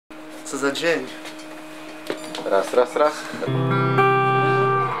Co za dzień. Raz, raz, raz.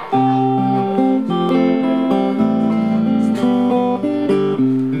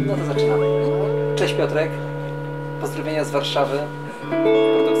 No to zaczynamy. Cześć Piotrek. Pozdrowienia z Warszawy.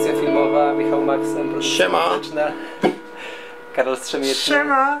 Produkcja filmowa, Michał Maxem. Produkcja Siema. muzyczna. Karol Strzemieczny.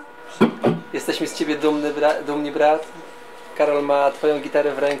 Siema. Jesteśmy z ciebie dumni brat. Karol ma twoją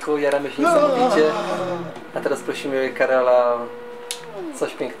gitarę w ręku, jaramy się niesamowicie. A teraz prosimy Karola o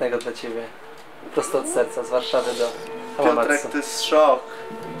coś pięknego dla ciebie. Prosto od serca, z Warszawy do Hamamatsu. Piotrek, to jest szok.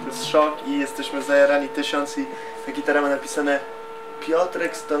 To jest szok i jesteśmy zajarani 1000 i ta gitara ma napisane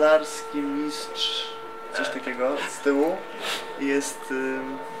Piotrek Stolarski, mistrz. Coś takiego z tyłu. I jest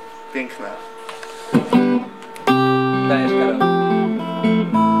piękna. Dajesz, Karol.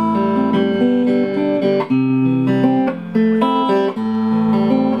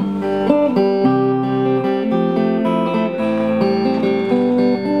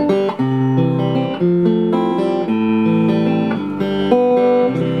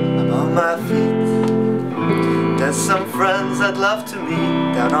 Some friends I'd love to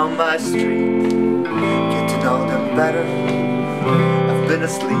meet down on my street. Get to know them better. I've been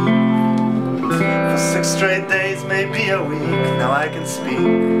asleep for 6 straight days, maybe a week. Now I can speak.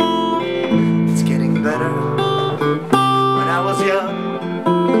 It's getting better. When I was young,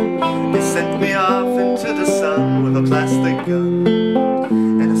 they sent me off into the sun with a plastic gun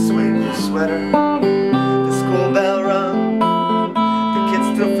and a suede sweater. The school bell rung. The kids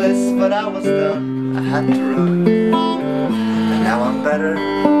threw fists, but I was done. I had to run, and now I'm better.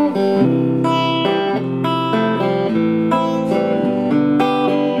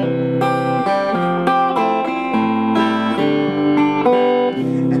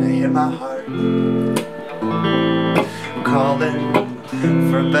 And I hear my heart calling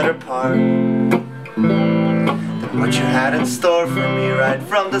for a better part than what you had in store for me right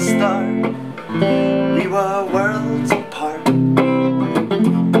from the start. We were worlds apart.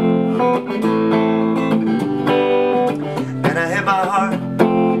 And I hear my heart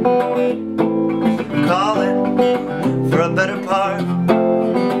calling for a better part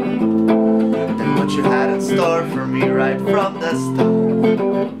than what you had in store for me right from the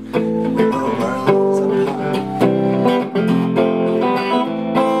start.